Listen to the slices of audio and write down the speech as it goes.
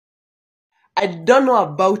I don't know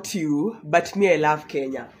about you, but me, I love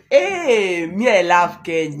Kenya. Hey, me, I love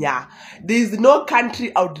Kenya. There is no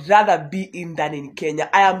country I would rather be in than in Kenya.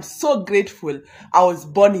 I am so grateful I was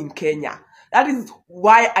born in Kenya. That is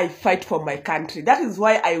why I fight for my country. That is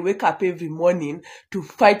why I wake up every morning to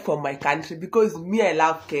fight for my country, because me, I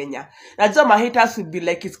love Kenya. Now, some my haters will be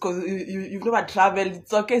like, it's because you've never traveled.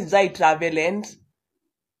 It's okay, it's I travel and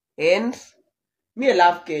me, I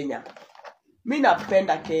love Kenya. Me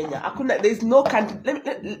napenda Kenya. There's no country.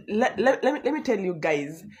 Let me tell you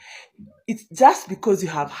guys. It's just because you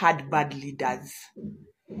have had bad leaders.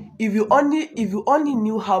 If you only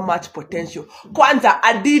knew how much potential. Kwanza,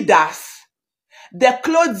 Adidas. The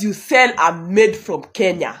clothes you sell are made from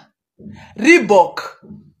Kenya. Reebok.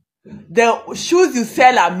 The shoes you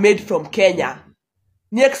sell are made from Kenya.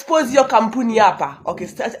 Ni expose your company hapa. Okay,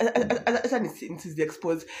 this is the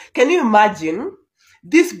expose. Can you imagine?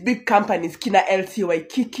 These big companies, kina LCY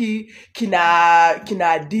Kiki, kina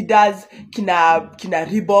Adidas, kina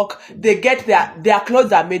Reebok, they get their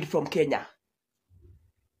clothes are made from Kenya.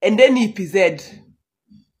 And then EPZ.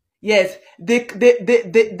 Yes, they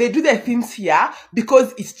do their things here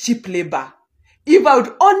because it's cheap labor. If I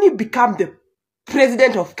would only become the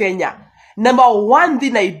president of Kenya, number one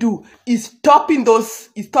thing I do is stopping that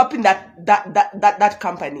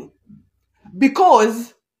company.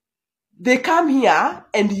 Because they come here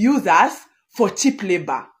and use us for cheap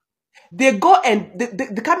labor. They go and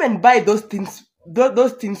they come and buy those things with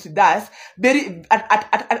us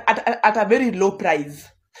at a very low price.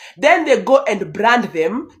 Then they go and brand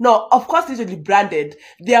them. No, of course, usually branded.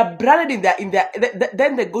 They are branded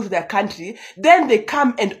then they go to their country. Then they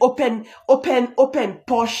come and open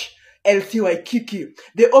posh LCY Kiki.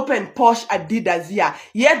 They open posh Adidas here.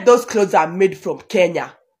 Yet those clothes are made from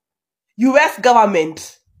Kenya. US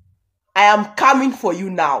government, I am coming for you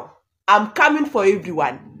now. I'm coming for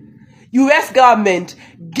everyone. US government,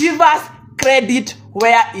 give us credit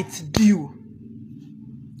where it's due.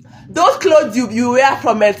 Those clothes you wear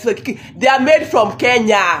from LCY, they are made from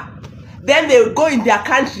Kenya. Then they go in their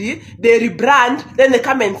country, they rebrand, then they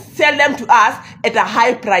come and sell them to us at a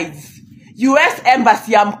high price. US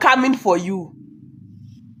Embassy, I'm coming for you.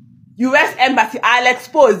 US Embassy, I'll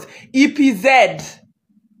expose EPZ.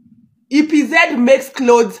 EPZ makes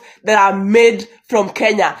clothes that are made from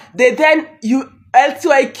Kenya. They then,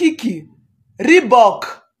 LCY Kiki,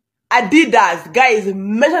 Reebok, Adidas, guys,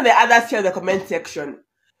 mention the others here in the comment section.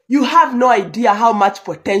 You have no idea how much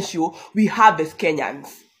potential we have as Kenyans.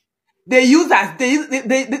 They use us, they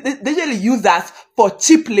usually use us for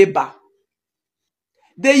cheap labor.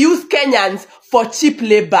 They use Kenyans for cheap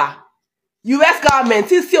labor. US government,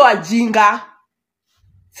 sisi wajinga.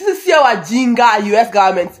 Sisi wajinga, US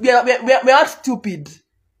government. We're not stupid.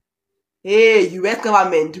 Hey, US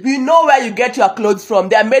government, we know where you get your clothes from.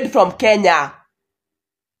 They are made from Kenya.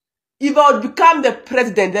 If I would become the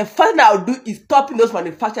president, the first thing I would do is stopping those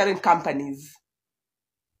manufacturing companies.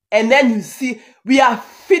 And then you see, we are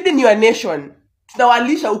feeding your nation.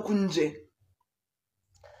 Tunawalisha ukunje.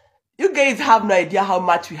 You guys have no idea how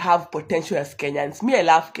much we have potential as Kenyans. Me, I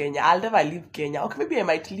love Kenya. I'll never leave Kenya. Okay, maybe I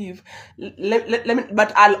might leave.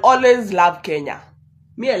 But I'll always love Kenya.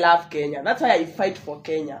 Me, I love Kenya. That's why I fight for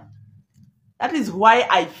Kenya. That is why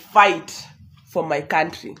I fight for my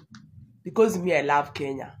country. Because me, I love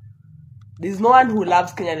Kenya. There's no one who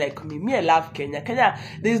loves Kenya like me. Me, I love Kenya. Kenya,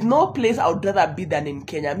 there's no place I would rather be than in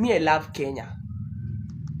Kenya. Me, I love Kenya.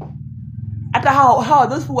 After how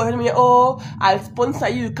those people were telling me, oh, I'll sponsor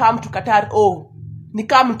you, come to Qatar. Oh, ni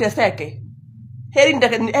come mteseke. Heri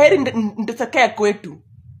niteseke kwetu.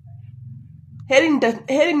 Heri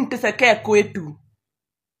niteseke kwetu.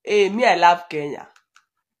 Me, I love Kenya.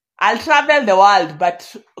 I'll travel the world,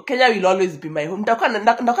 but Kenya will always be my home.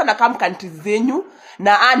 Ndakuwa na come countries zenyu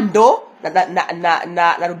na ando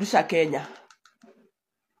narudisha Kenya.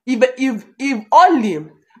 If only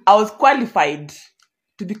I was qualified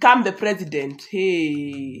to become the president.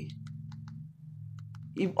 Hey.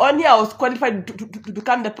 If only I was qualified to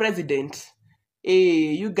become the president.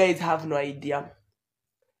 Hey, you guys have no idea.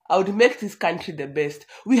 I would make this country the best.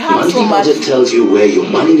 We have so much. Budget tells you where your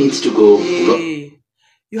money needs to go. Hey.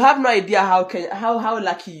 You have no idea how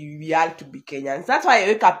lucky we are to be Kenyans. That's why I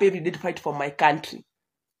wake up every day to fight for my country.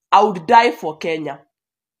 I would die for Kenya.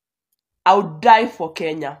 I would die for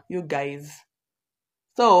Kenya, you guys.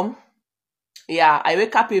 So, yeah, I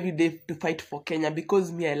wake up every day to fight for Kenya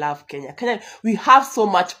because me, I love Kenya. Kenya, we have so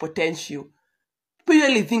much potential. People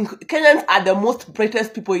usually think Kenyans are the most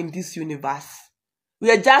brightest people in this universe.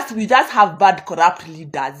 We just have bad, corrupt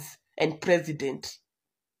leaders and president.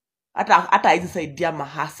 Hata hizi saidia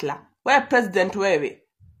mahasla. Wewe president wewe.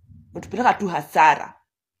 Utupeleka tu hasara.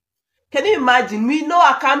 Can you imagine? We know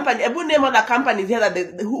a company, every name of the companies here that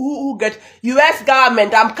who get US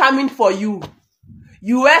government, I'm coming for you.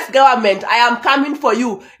 US government, I am coming for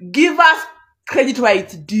you. Give us credit where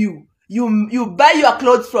it's due. You buy your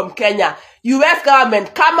clothes from Kenya. US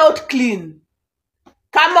government, come out clean.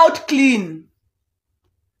 Come out clean.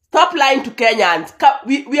 Stop lying to Kenyans.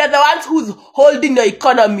 We are the ones who's holding your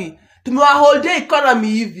economy. Hold your economy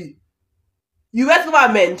hivi. US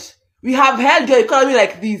government, we have held your economy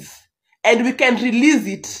like this. And we can release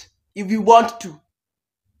it if we want to.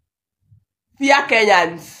 Fear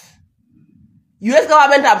Kenyans. US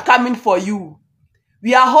government, I'm coming for you.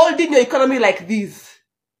 We are holding your economy like this.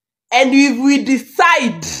 And if we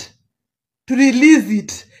decide to release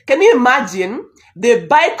it, can you imagine? They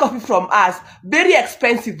buy coffee from us very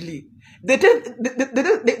expensively. They take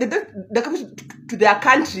the coffee to their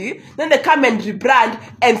country, then they come and rebrand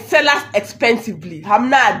and sell us expensively.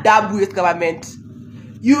 Hamna adabu US government.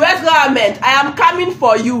 US government, I am coming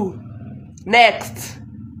for you. Next.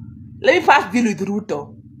 Let me first deal with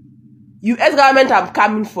Ruto. US government, I'm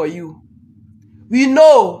coming for you. We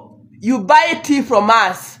know you buy tea from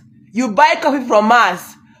us. You buy coffee from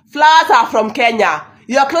us. Flowers are from Kenya.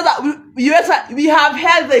 Your clothes are, we have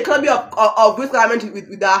held the economy of US government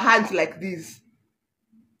with our hands like this.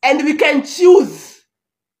 And we can choose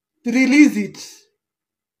to release it.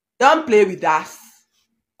 Don't play with us.